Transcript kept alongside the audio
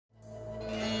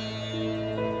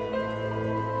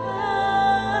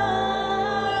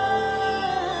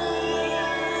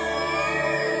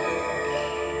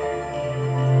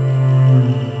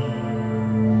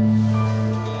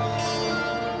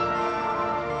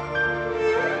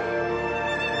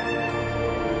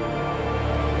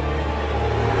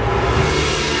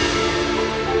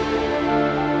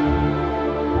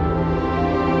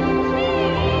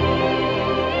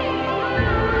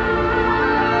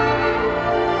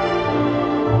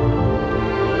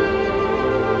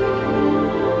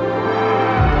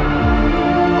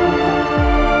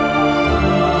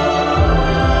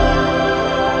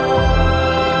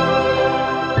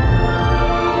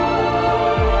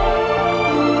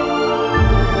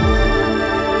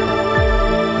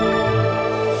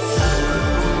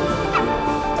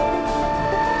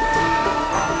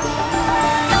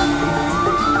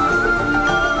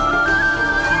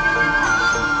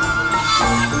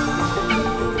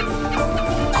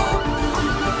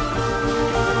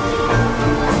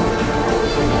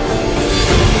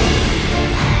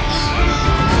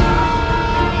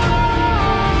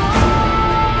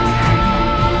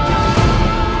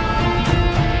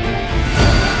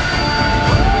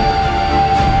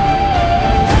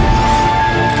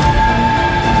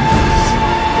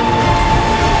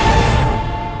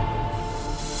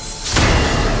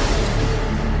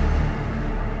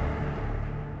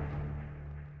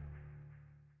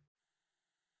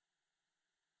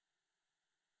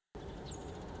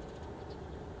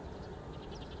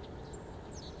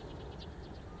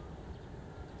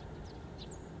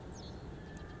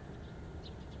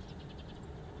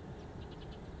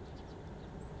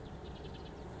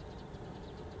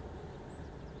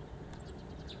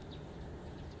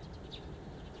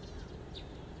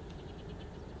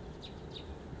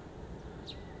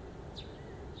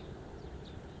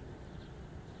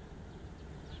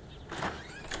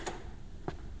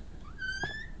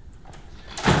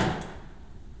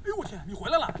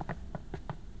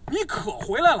可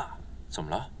回来了。怎么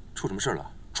了？出什么事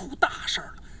了？出大事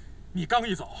了！你刚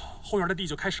一走，后院的地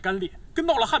就开始干裂，跟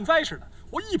闹了旱灾似的。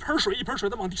我一盆水一盆水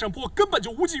的往地上泼，根本就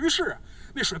无济于事。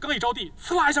那水刚一着地，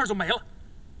呲啦一下就没了。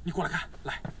你过来看，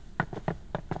来。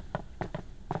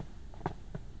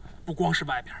不光是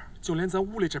外边，就连咱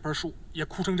屋里这盆树也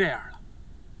枯成这样了。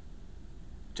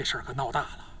这事儿可闹大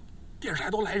了，电视台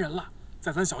都来人了，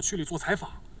在咱小区里做采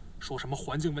访，说什么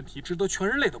环境问题值得全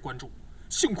人类的关注。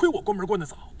幸亏我关门关得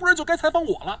早，不然就该采访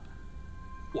我了。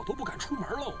我都不敢出门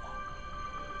了，我。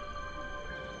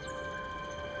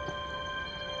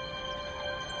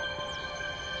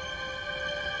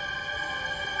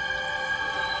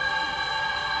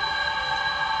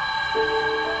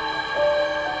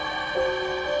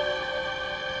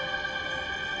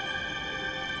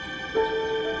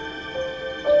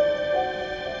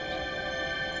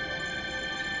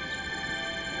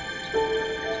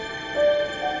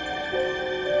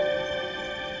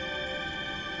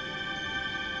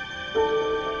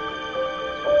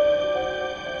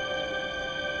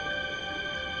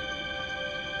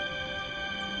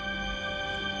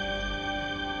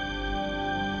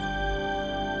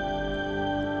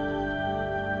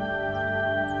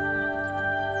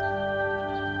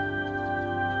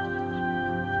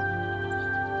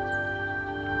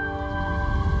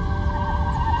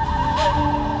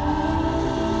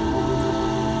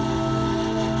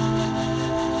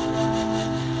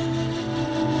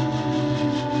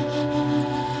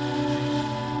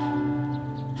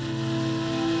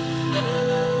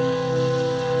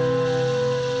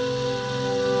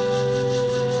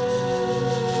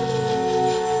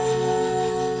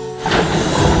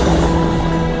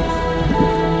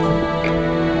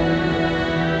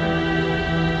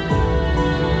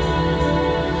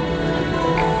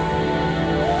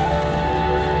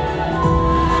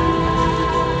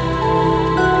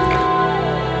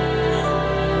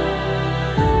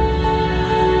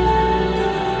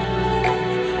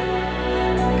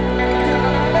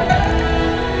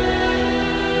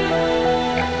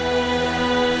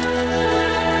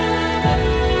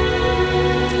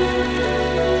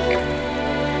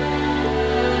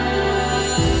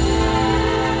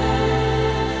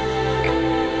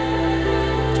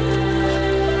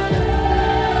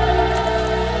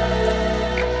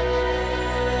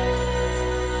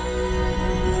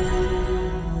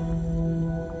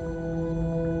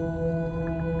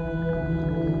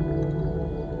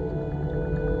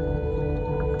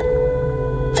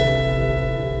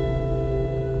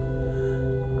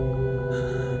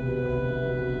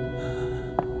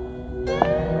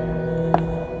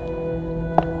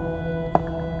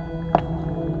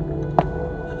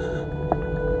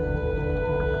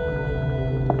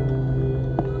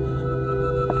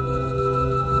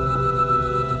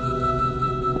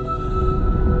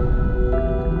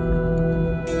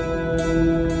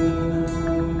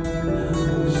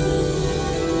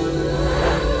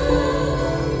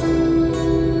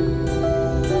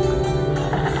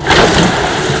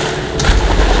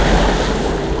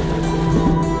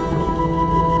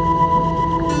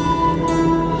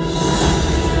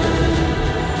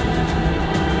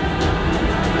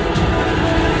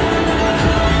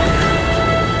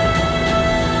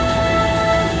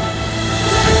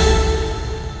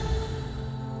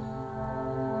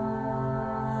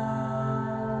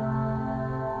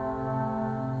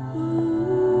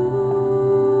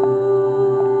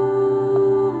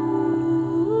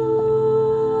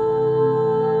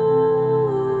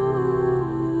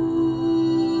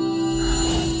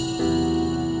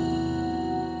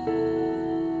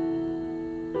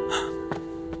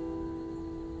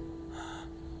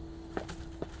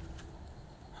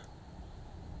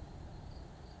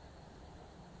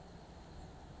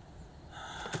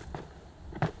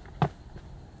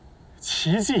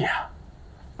奇迹啊！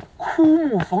枯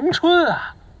木逢春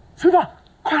啊！随风，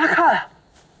快来看啊！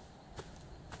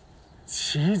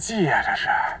奇迹啊！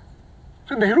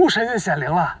这哪路神仙显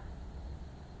灵了？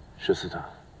是司藤。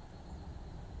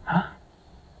啊？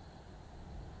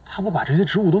他不把这些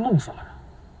植物都弄死了吗？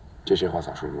这些花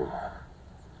草树木，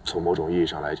从某种意义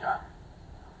上来讲，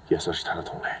也算是他的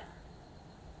同类。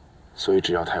所以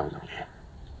只要他有能力，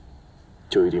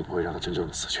就一定不会让他真正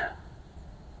的死去。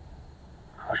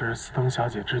可是司藤小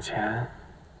姐之前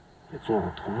也做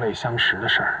过同类相识的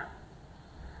事儿。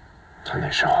他那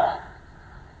时候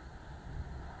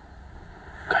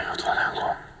该有多难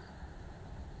过？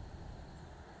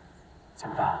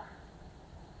景芳，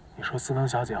你说司藤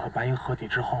小姐和白银合体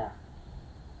之后，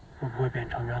会不会变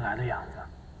成原来的样子？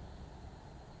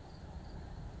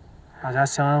大家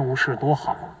相安无事多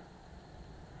好啊！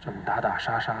这么打打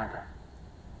杀杀的，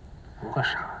图个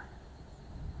啥？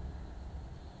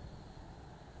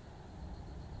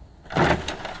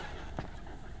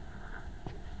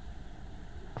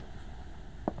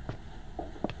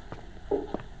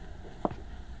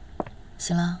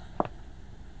醒了。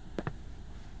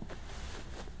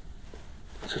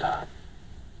是的。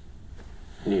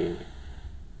你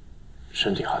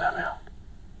身体好点没有？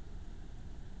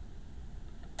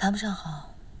谈不上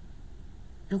好。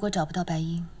如果找不到白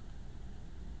鹰，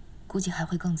估计还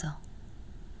会更糟。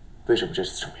为什么这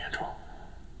次这么严重？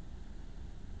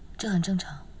这很正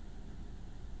常。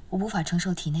我无法承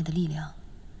受体内的力量，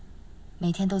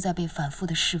每天都在被反复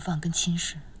的释放跟侵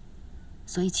蚀，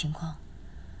所以情况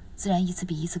自然一次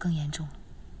比一次更严重了。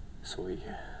所以，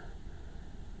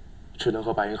只能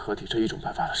和白鹰合体这一种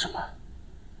办法了，是吗？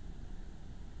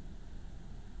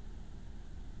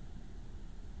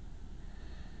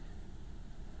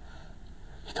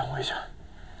你等我一下。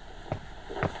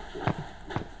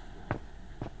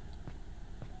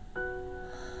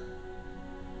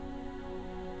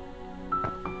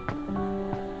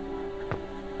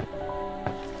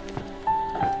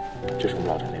这是我们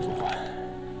老宅那幅画，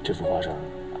这幅画上，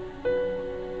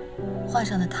画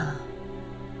上的塔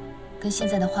跟现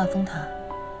在的画风塔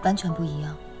完全不一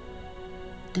样，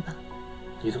对吧？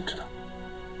你怎么知道？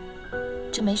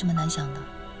这没什么难想的。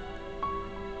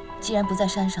既然不在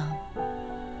山上，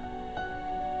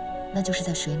那就是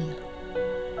在水里了。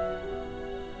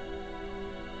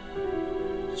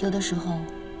有的时候，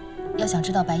要想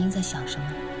知道白鹰在想什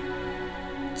么、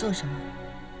做什么，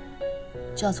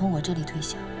就要从我这里推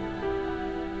想。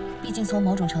毕竟从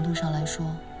某种程度上来说，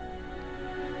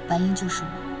白鹰就是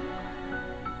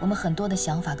我们很多的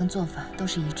想法跟做法都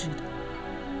是一致的。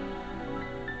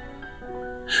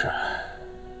是。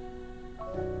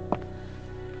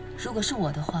如果是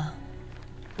我的话，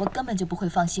我根本就不会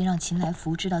放心让秦来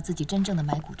福知道自己真正的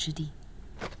埋骨之地。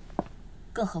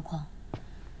更何况，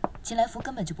秦来福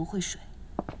根本就不会水。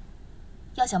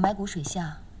要想埋骨水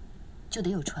下，就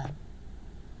得有船，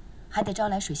还得招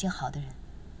来水性好的人。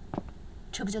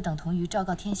这不就等同于昭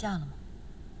告天下了吗？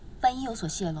万一有所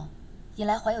泄露，引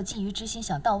来怀有觊觎之心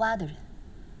想盗挖的人，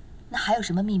那还有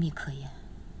什么秘密可言？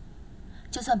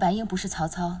就算白鹰不是曹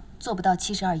操做不到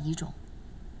72遗种，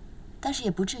但是也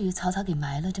不至于曹操给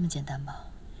埋了这么简单吧？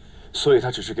所以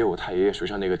他只是给我太爷爷水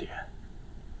上那个点，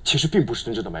其实并不是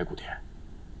真正的埋骨点。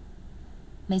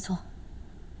没错，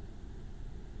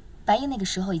白鹰那个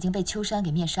时候已经被秋山给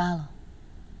灭杀了，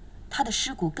他的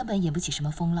尸骨根本引不起什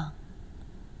么风浪。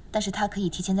但是他可以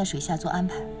提前在水下做安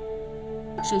排，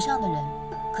水上的人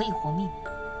可以活命，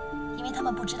因为他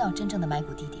们不知道真正的埋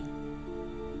骨地点。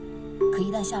可一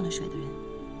旦下了水的人，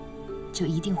就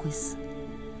一定会死。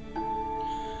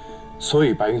所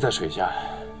以白鹰在水下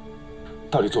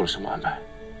到底做了什么安排？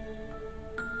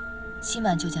今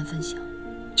晚就见分晓。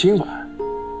今晚？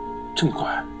这么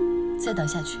快？再等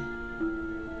下去，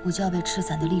我就要被赤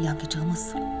伞的力量给折磨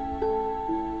死了。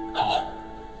好，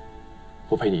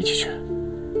我陪你一起去。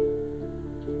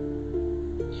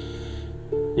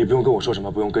你不用跟我说什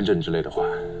么不用跟着你之类的话，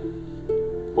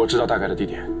我知道大概的地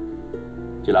点，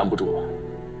你拦不住我。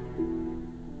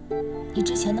你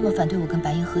之前那么反对我跟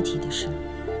白鹰合体的事，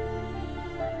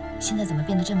现在怎么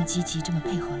变得这么积极，这么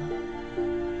配合了？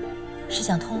是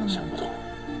想通了吗？想不通。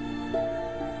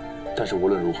但是无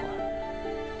论如何，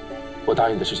我答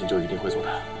应的事情就一定会做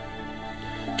到，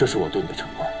这是我对你的承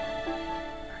诺。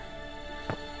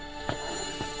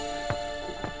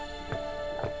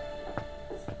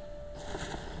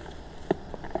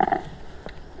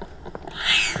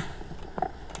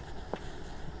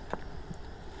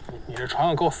你这船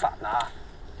可够散的啊！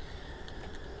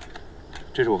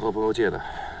这是我和朋友借的，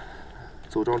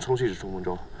组装充气式冲锋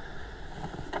舟，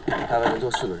大概能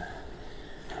坐4个人。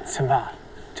秦放，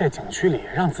这景区里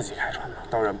让自己开船吗？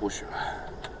当然不许了，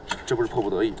这不是迫不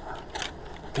得已吗？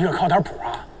你可靠点谱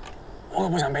啊！我可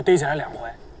不想被逮起来2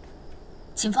回。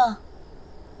秦放，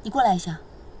你过来一下。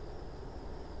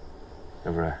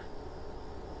杨夫人，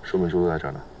说明书都在这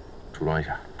儿呢，组装一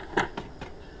下。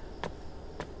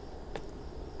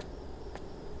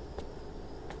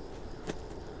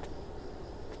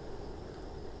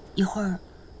一会儿，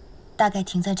大概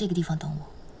停在这个地方等我。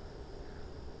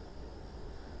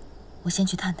我先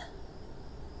去探探。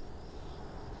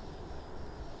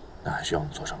那还需要我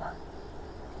们做什么？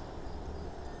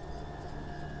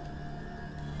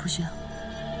不需要。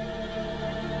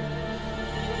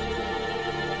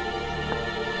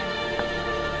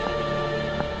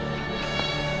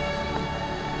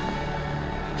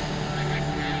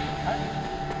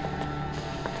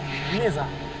什么意思啊？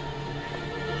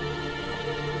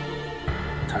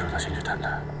他说他先去探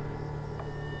探。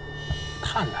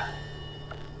探探？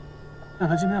那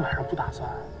他今天晚上不打算？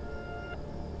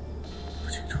不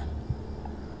清楚。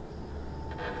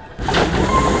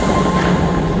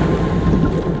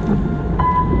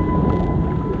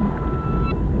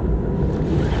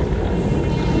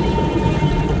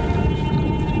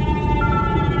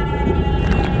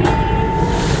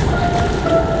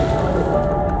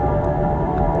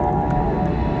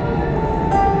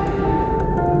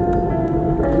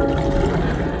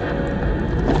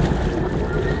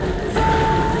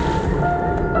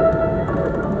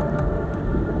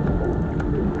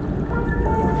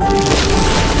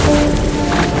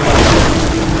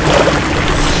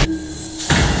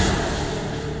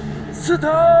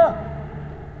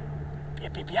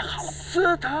你别喊了，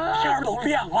司藤，天儿都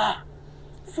亮了，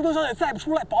司藤小姐再不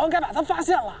出来，保安该把她发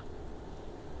现了。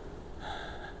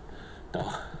等，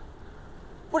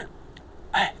不是，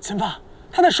哎，秦放，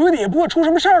她在水底也不会出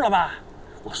什么事儿了吧？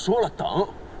我说了等。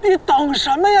你等什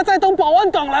么呀？在等保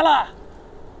安等来了。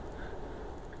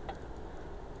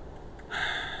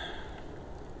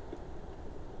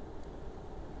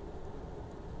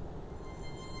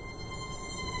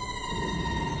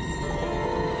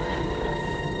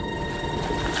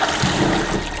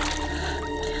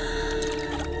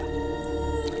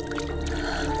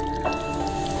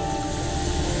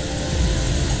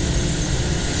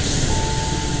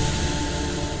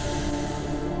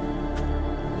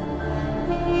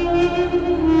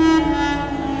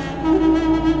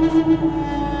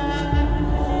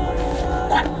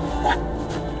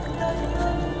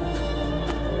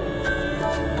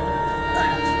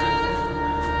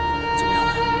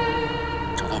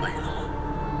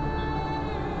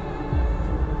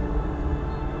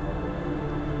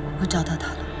我找到他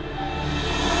了。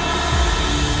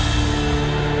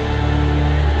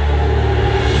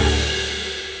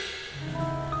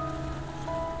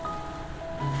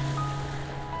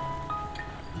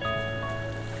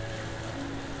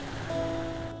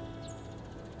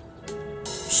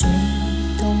谁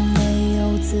都没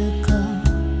有资格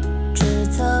指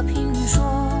责评说，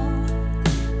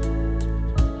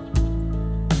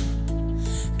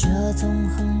这纵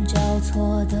横交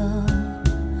错的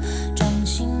掌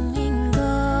心民歌，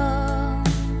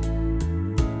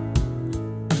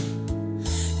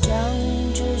将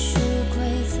秩序规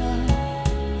则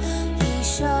一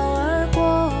笑而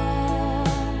过，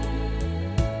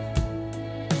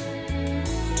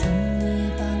正一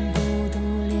般孤独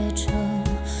列车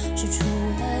驶出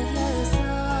了夜色，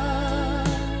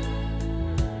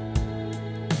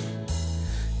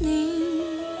凝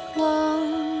望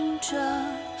着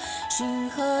星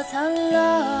河灿烂，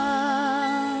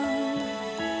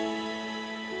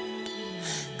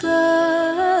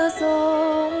歌颂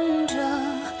着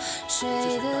谁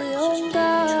的勇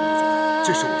敢。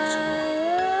这是我的承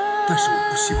诺，但是我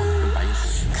不希望你跟白银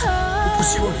合作，我不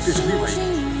希望你变成另外一个人，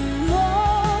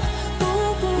我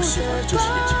喜欢的就是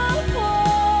眼前人。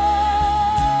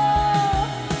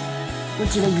我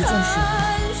只为一件事，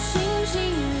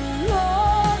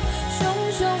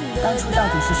当初到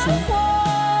底是谁不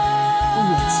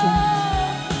远千里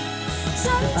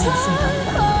把我送到了白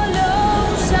银？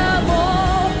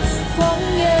荒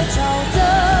野沼泽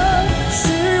是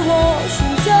我选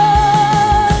择，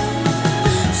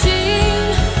心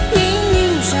隐隐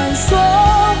闪烁，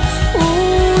无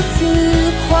此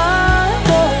跨过，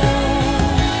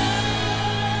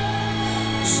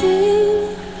心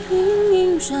隐隐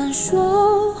闪烁，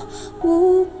无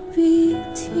比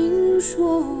听说。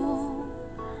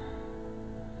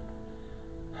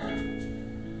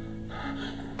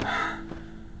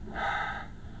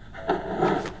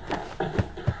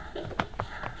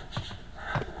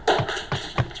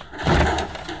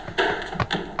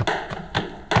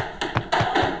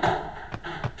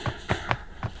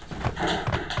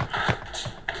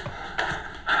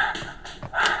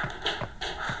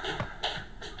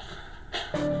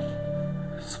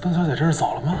司藤小姐这是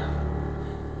走了吗？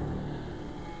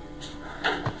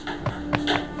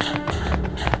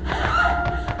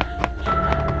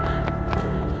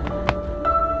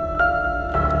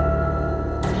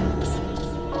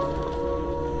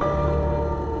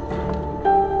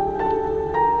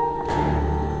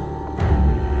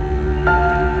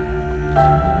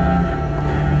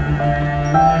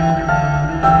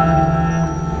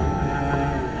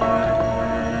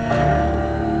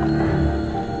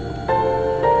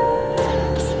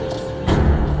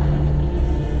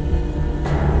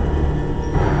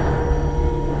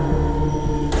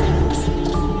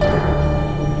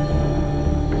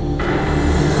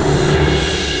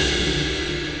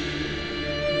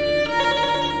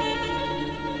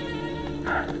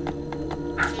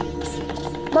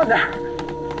慢点。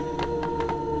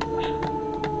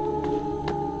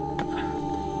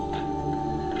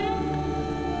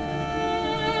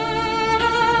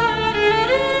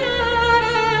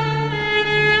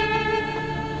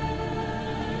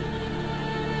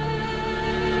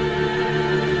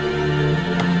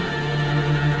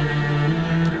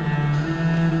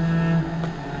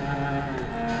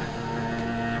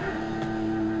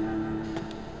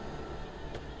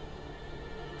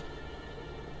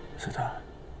司藤，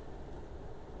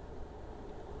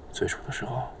最初的时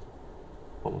候，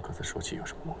我们各自说起有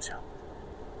什么梦想。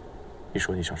你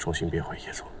说你想重新变回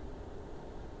野佐，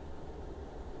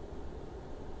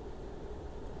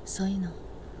所以呢？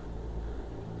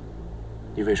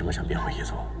你为什么想变回野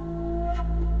佐？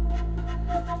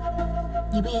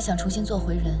你不也想重新做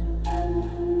回人？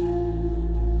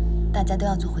大家都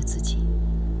要做回自己，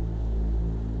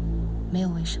没有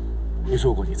为什么。你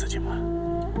做过你自己吗？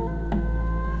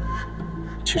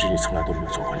其实你从来都没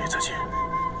有做过你自己。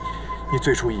你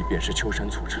最初一便是秋山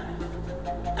促成，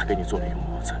他给你做了一个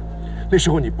模子，那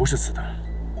时候你不是司藤，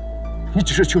你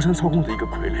只是秋山操控的一个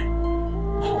傀儡，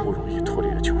好不容易脱离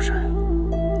了秋山，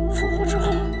复活之后，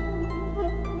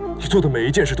你做的每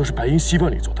一件事都是白银希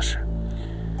望你做的事，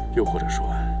又或者说，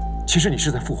其实你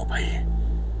是在复活白银。你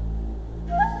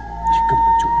根本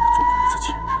就没有做过你自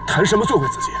己，谈什么做回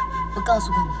自己？我告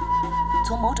诉过你，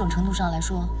从某种程度上来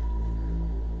说，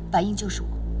白银就是我。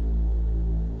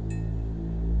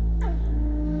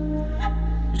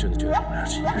你真的觉得你们俩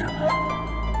是一个人吗？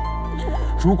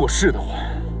如果是的话，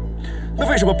那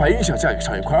为什么白银想嫁给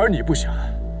尚一宽，而你不想？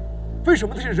为什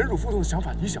么那些忍辱负重的想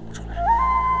法你想不出来？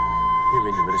因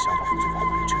为你们的想法和做法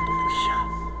完全都不一样。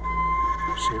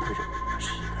谁会认为你们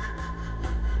是一个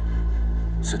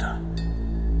人？司藤，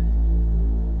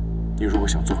你如果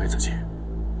想做回自己，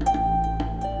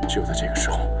只有在这个时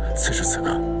候，此时此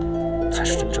刻，才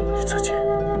是真正的你自己。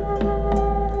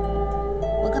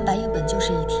我跟白银本就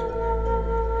是一体，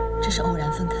只是偶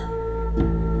然分开，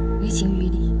于情于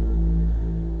理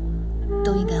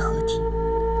都应该合体。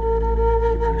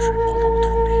一盆水泼到了土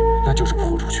里，那就是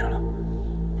泼出去了，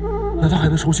难道还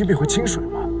能重新变回清水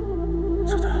吗？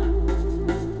司藤，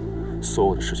所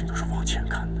有的事情都是往前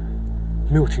看的，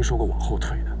没有听说过往后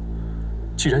退的。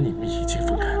既然你们已经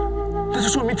分开了，那就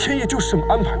说明天意就是这么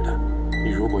安排的。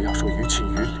你如果要说于情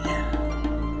于理，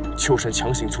秋山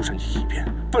强行促成你一变，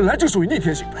本来就属于逆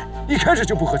天行为，一开始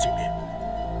就不合情理。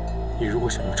你如果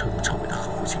想要彻头彻尾的合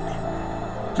乎情理，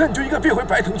那你就应该变回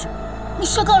白藤去。你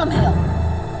说够了没有？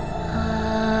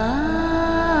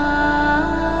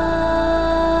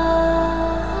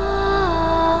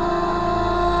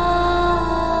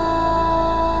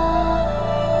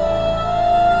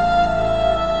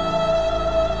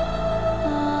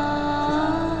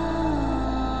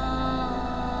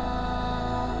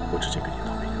我之前跟你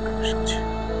道别，应该跟你生气，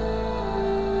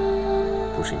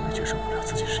不是因为接受不了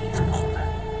自己是ENGSUB的后代，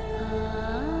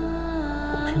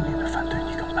我拼命的反对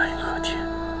你跟白银合体，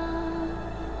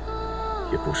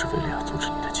也不是为了要阻止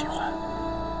你的计划。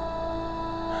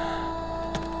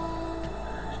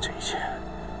这一切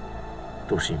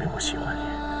都是因为我喜欢你，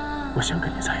我想跟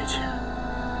你在一起。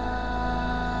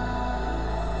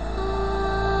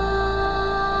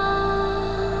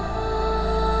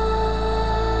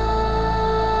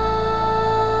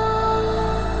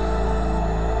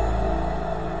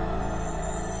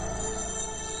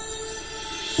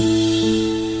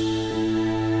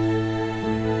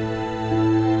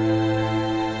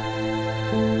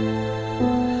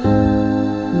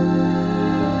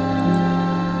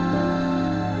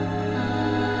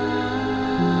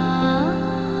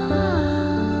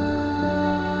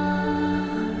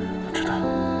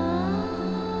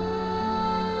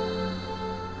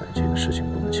事情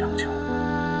不能强求，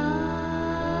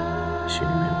心里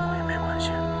没有我也没关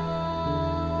系。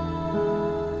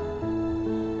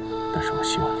但是我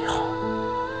希望你好，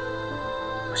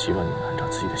我希望你能按照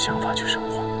自己的想法去生活，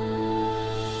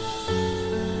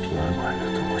平安快乐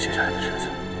度过接下来的日子。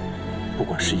不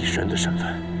管是以人的身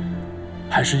份，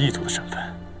还是ENGSUB的身份，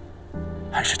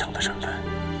还是藤的身份，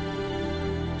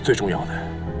最重要的，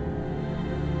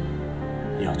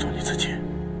你要做你自己。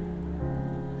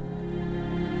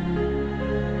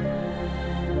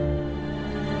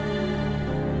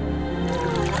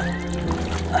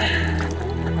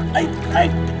哎，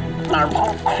哪儿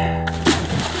跑？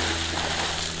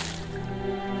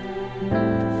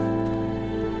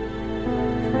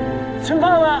秦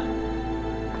放呢？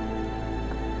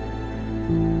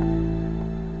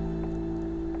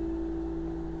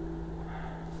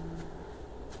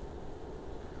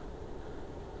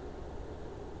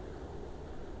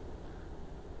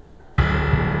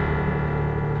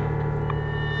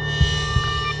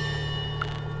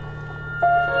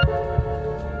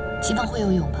秦放会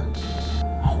游泳吧？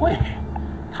会，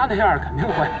他那样肯定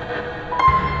会。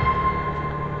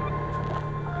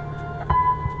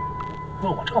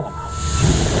问我这干嘛？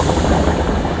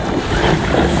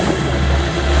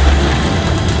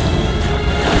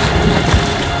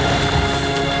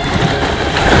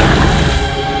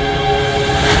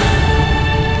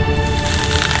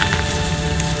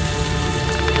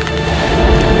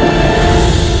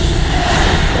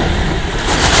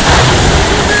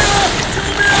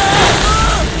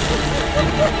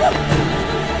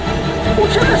我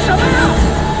听的什么呀？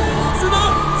司藤，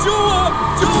救我！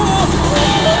救我！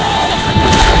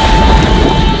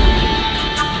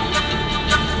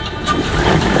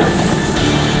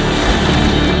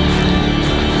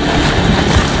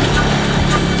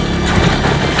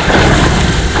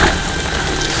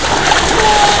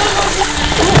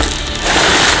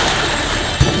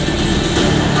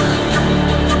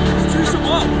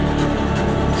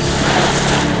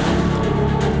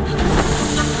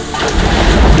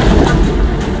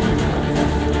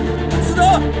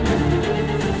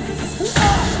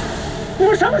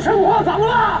了？怎么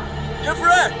了？严夫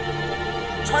人，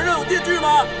船上有电锯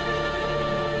吗？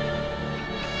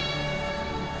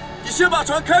你先把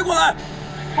船开过来。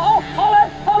好，好嘞，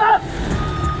好的。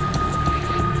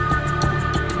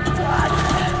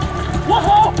我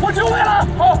好，我就位了。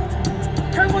好，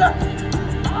开过来。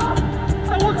啊，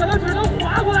那我可能只能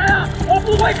划过来呀，我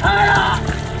不会开呀。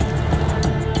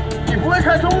你不会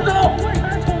开中舟？不会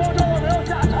开冲锋舟，我没有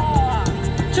驾照啊。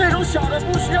这种小的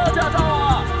不需要驾照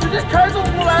啊，直接开动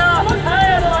过来啊。怎么开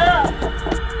呀，这玩意儿？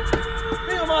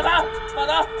那个马达，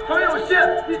船有线，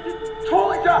你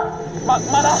冲一下。马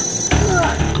达，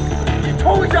你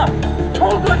冲一下，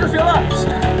冲过就行了。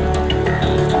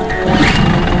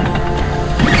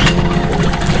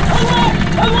成功了！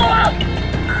太棒了！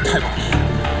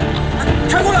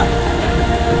开过来！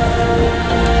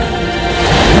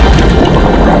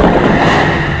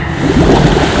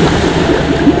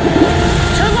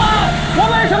前方，我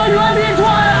为什么原地转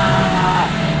呀？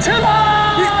前方，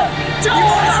你往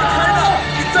哪儿开呢？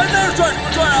你在那儿转什么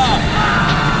转啊？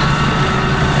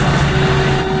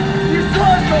你转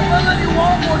什么呢？你往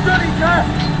我这里开，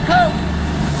开！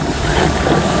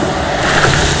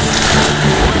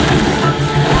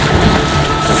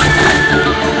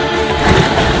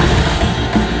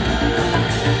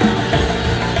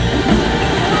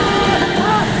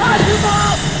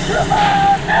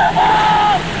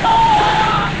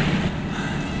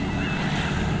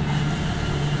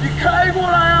你开过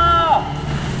来啊！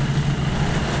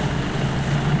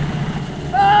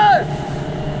哎，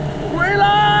回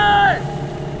来，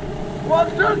往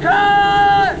这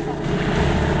开！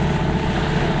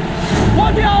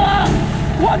我掉了，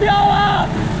我掉了！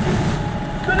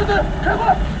对，开过来，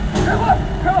开过来，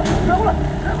开过来，开过来，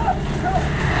开过来，开过来！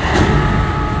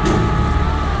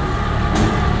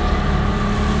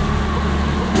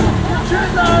去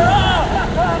哪儿啊？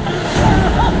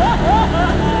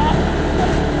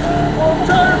往这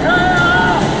儿开啊！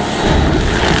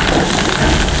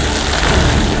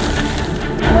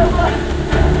开过来！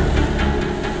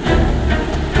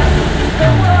开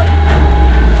过来！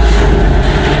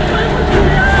没问题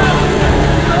啊！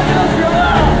能不能行啊？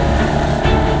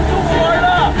怎么玩的？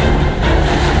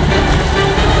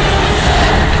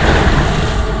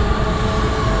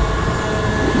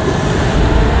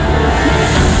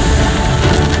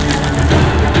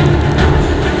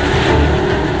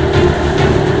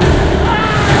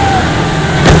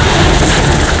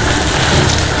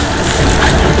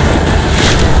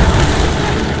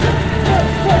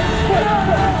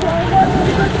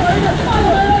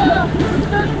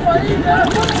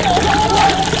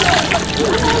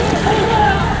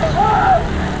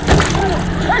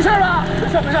没事吧？没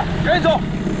事，赶紧走。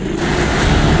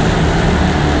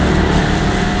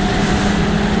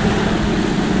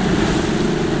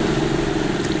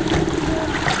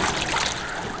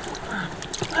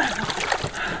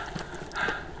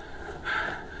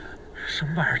什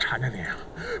么玩意儿缠着你啊？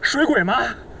水鬼吗？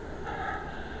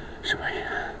什么也？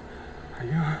哎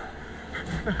呀，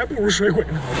那还不如水鬼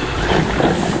呢。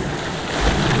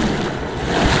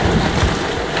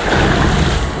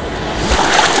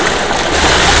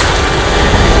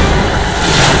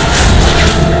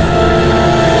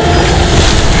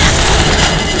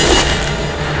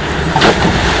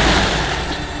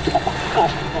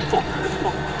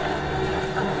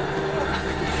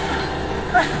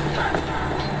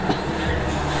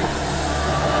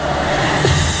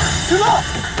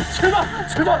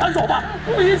秦放，咱走吧，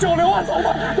不宜久留啊，走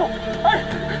吧，走。哎，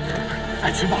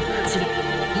秦放，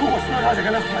如果司藤小姐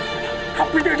跟他合体了，他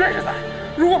不一定认识咱。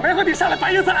如果没和你上来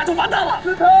白银，咱俩就完蛋了。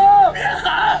司藤，别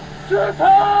喊！司藤，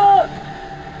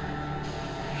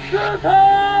司藤，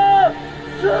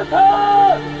司藤，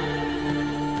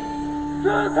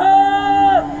司藤。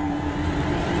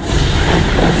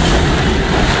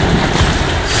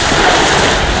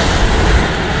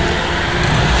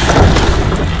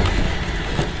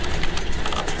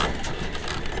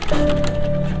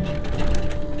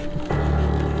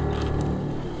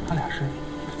他俩是已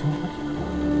经合体了吗？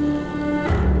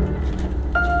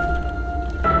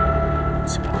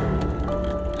秦放，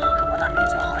如果他们已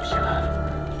经合体了，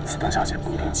司藤小姐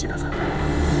不一定记得咱们。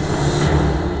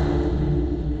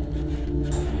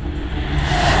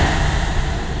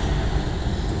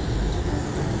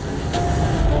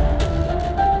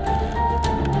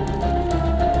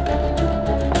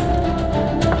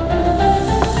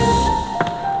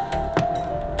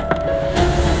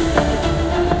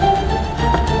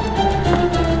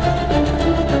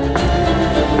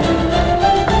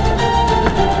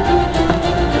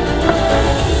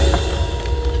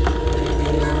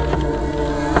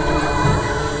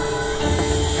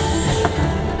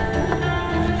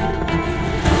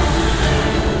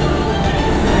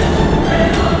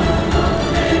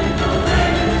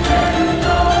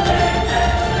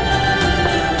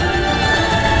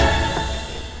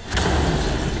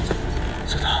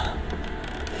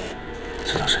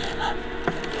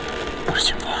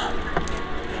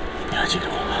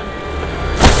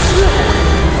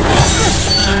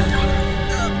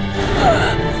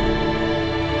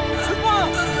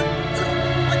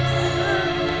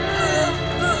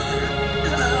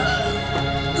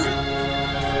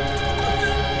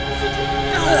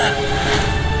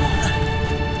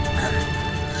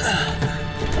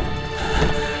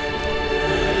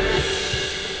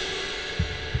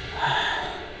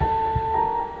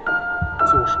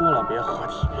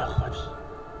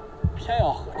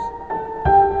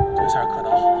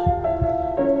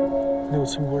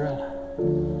亲不认了。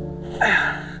哎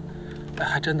呀，哎，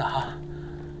还真的哈，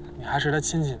你还是他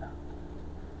亲戚呢。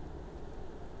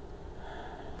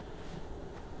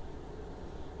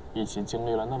一起经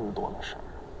历了那么多的事儿，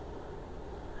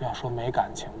要说没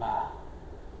感情吧，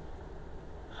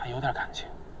还有点感情。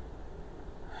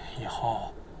以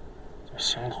后就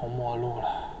形同陌路了。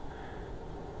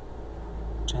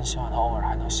真希望他偶尔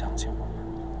还能想起我们。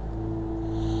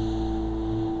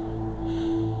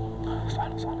算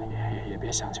了算了，也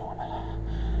别想起我们了。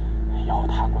以后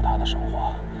他过他的生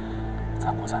活，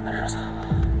咱过咱的日子，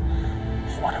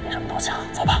活着比什么都强。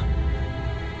走吧。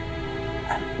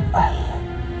哎，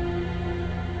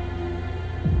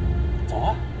走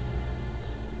啊！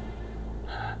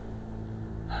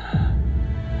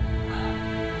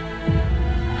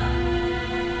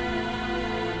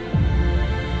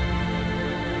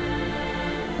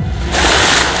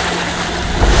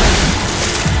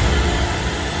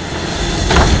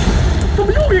怎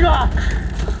么又一个？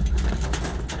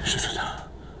是村长。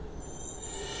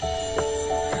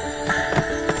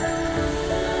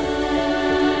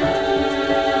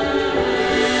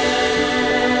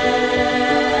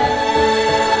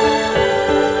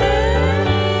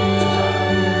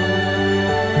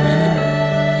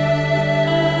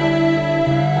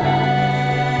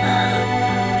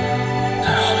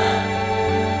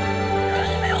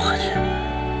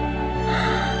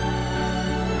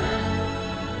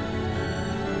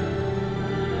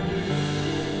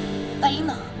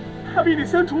他比你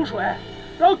先出水，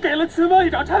然后给了秦王一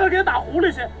掌，差点给他打湖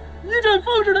里去，一阵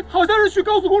风似的，好像是去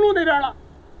高速公路那边了。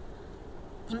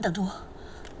你们等着我。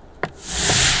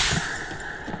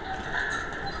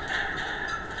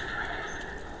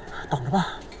等着吧，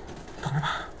等着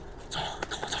吧，走，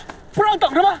跟我走。不让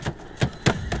等着吗？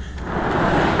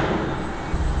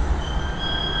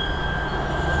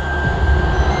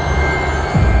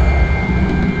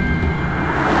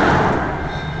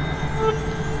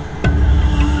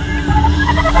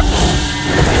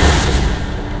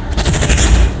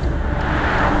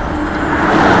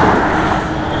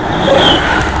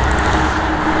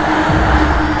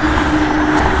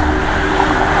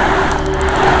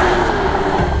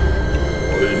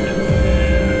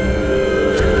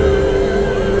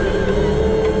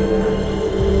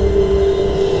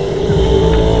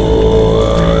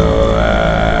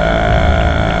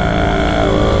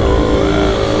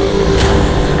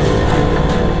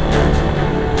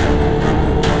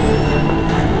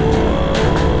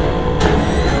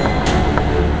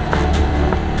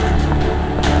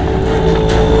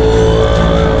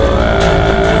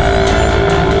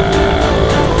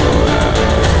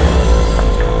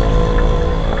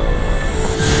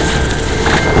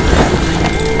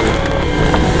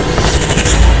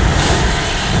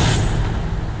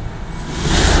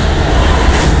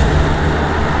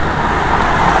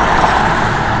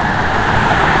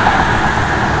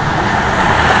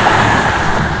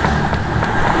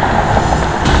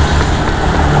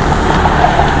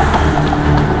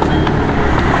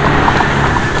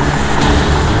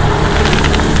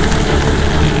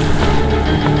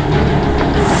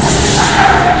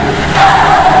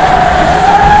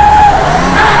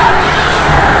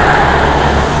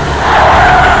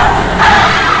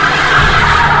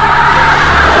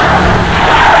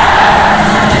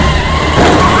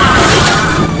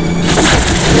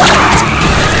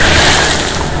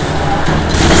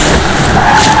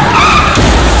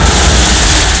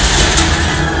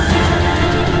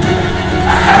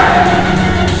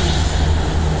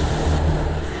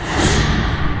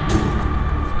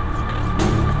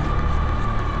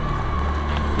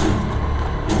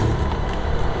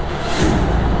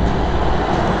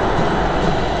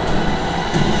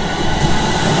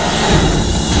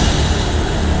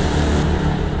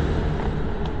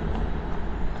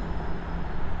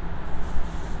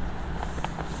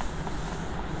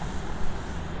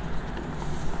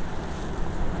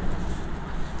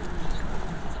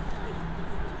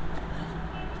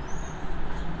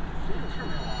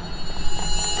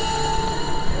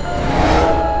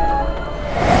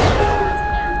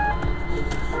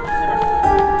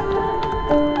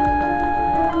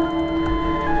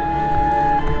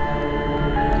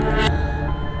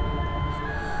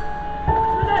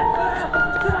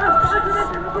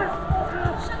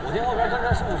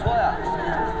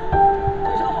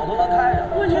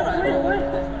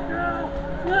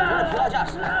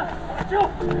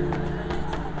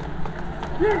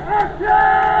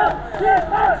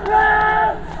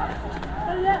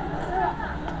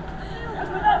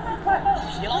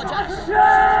疲劳驾驶。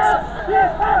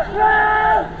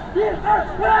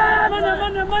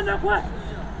慢点，快！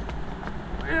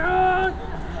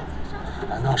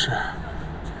难道是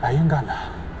白鹰干的？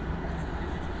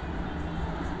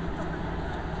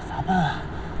咋办啊？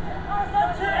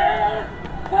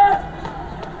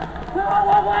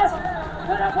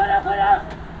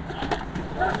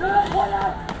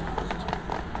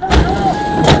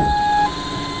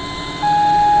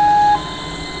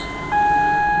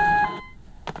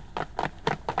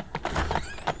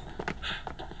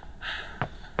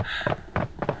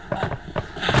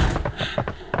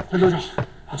 陈队长，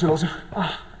我去楼下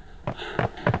啊。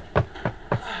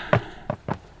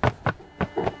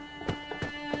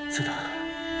司藤，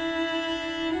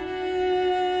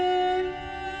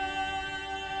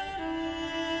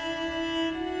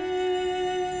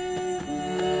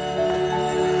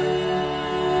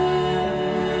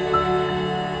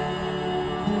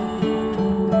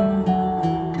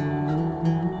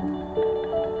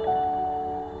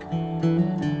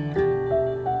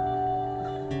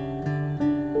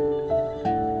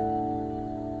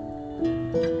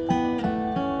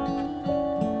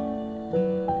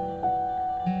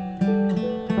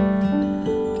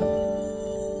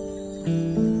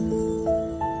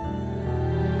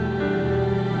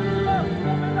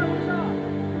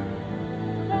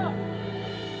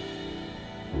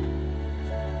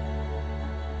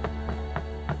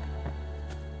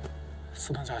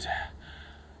司藤小姐，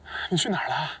你去哪儿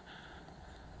了？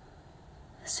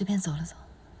随便走了走。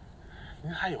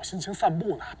您还有心情散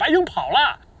步呢？白鹰跑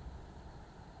了。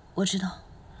我知道。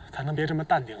咱能别这么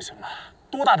淡定行吗？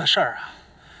多大的事儿啊！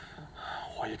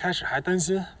我一开始还担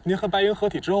心您和白鹰合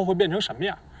体之后会变成什么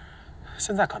样，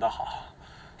现在可倒好，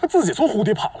他自己从湖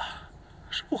底跑了，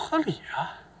这不合理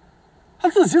啊！他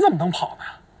自己怎么能跑呢？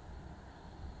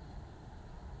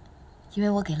因为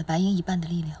我给了白鹰一半的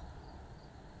力量。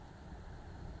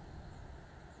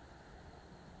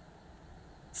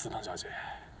 司藤小姐，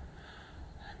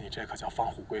你这可叫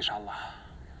放虎归山了。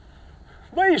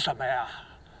为什么呀？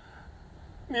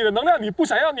你的能量你不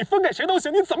想要，你分给谁都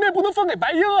行，你怎么也不能分给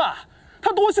白鹰啊！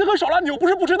他多心狠手辣，你又不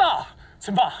是不知道。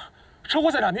秦放，车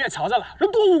祸现场你也瞧见了，人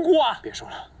多无辜啊！别说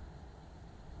了，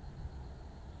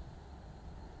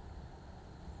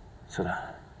司藤，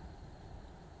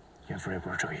严夫人不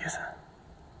是这个意思。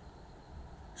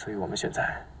所以我们现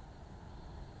在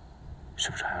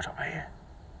是不是还要找白鹰？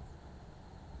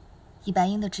 以白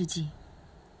鹰的智计，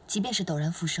即便是陡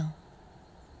然复生，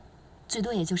最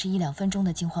多也就是1-2分钟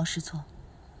的惊慌失措。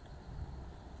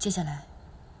接下来，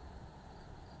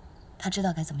他知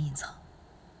道该怎么隐藏，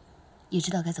也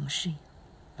知道该怎么适应。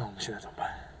那我们现在怎么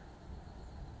办？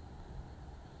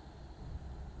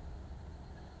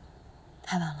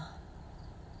太晚了，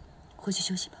回去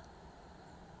休息吧。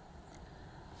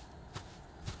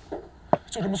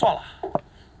就这么算了？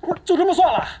不是，就这么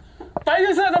算了？白鹰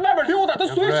现在在外边溜达，他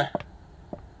随时……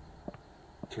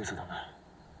 听司藤的，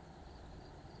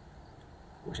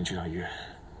我先去趟医院，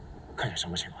看一下什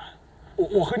么情况。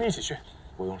我和你一起去。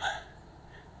不用了，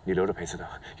你留着陪司藤，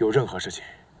有任何事情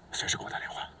随时给我打电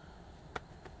话。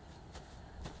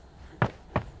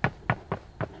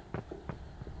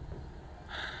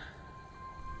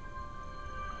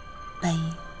白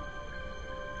鹰，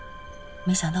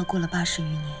没想到过了80余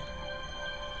年，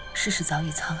世事早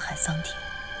已沧海桑田，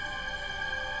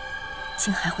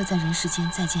竟还会在人世间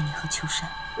再见你和秋山。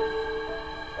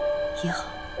 也好，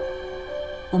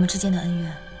我们之间的恩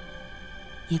怨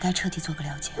也该彻底做个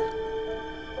了结了。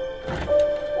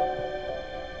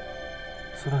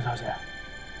司藤小姐，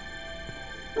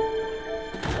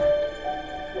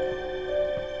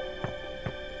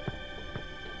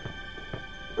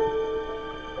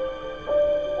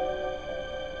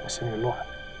我心里乱。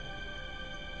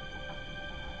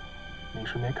你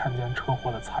是没看见车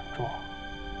祸的惨状，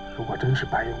如果真是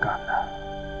白鹰干的，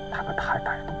他可太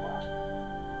歹毒了。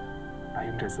 白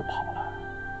鹰这次跑了，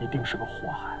一定是个祸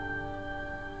害。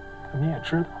你也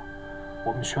知道，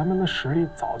我们玄门的实力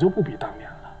早就不比当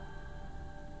年了。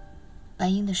白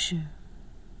鹰的事，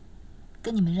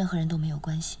跟你们任何人都没有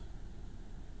关系。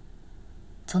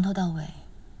从头到尾，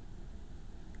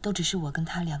都只是我跟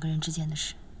他2个人之间的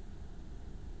事。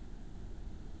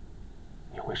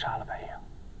你会杀了白鹰？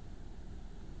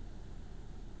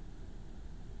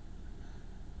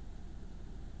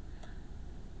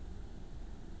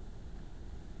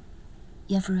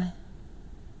严福瑞，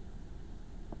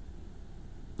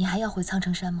你还要回苍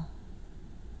城山吗？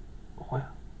我会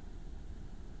啊。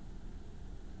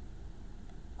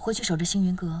回去守着星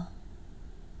云阁，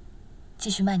继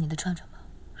续卖你的串串吧。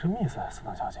什么意思啊，司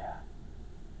藤小姐？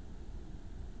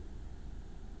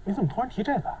你怎么突然提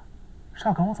这个？是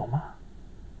要赶我走吗？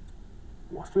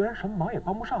我虽然什么忙也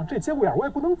帮不上，这节骨眼我也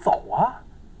不能走啊。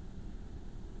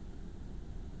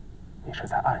你是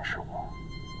在暗示我，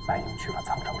白鹰去了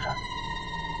苍城山。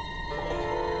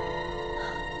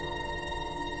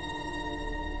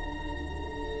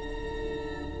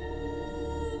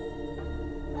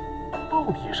到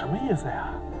底什么意思呀？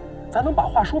咱能把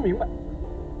话说明白。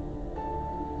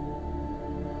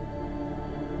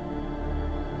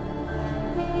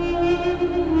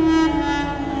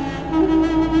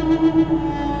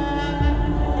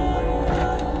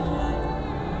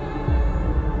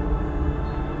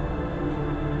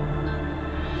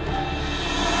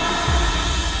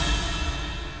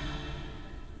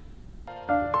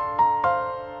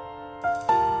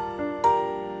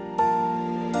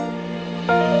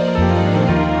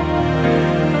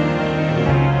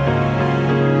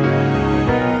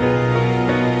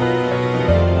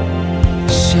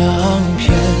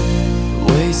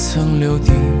留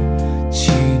的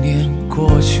纪念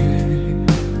过去，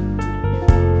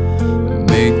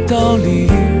没道理，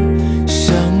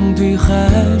相对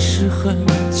还是很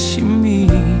亲密。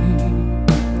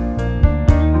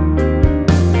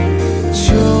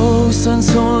就算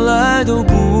从来都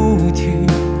不提，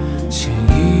潜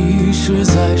意识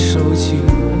在收集，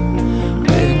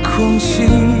连空气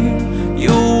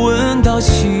又闻到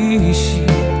气息，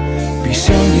闭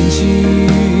上眼睛。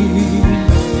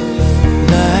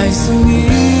来自你，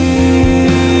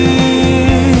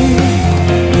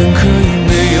本可以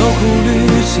没有顾虑，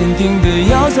坚定的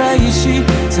要在一起，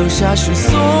走下去从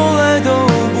来都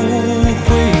不会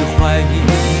怀疑。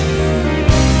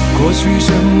过去争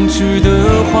执的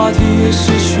话题也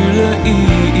失去了意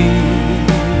义。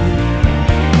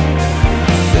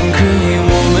本可以我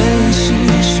们一起，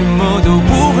什么都不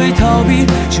会逃避，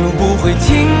就不会停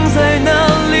在那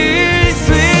里。最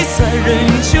残忍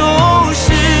就是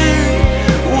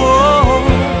我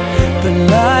本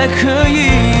来可以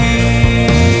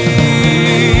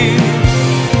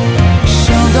想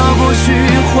到过去，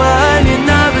怀念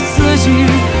那个自己，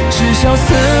只想曾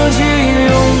经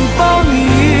拥抱你，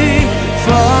放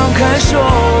开手，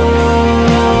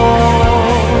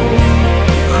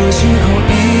和今后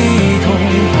一同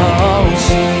抛弃。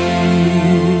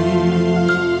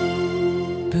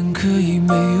本可以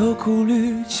没有顾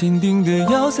虑，坚定的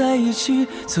要在一起，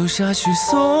走下去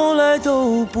从来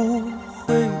都不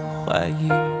会怀疑。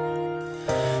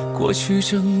过去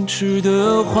争执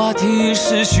的话题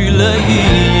失去了意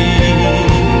义。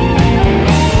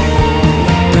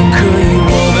本可以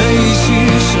我们一起，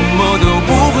什么都不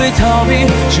会逃避，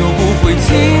就不会停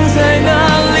在那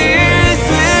里。最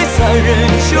残忍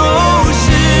就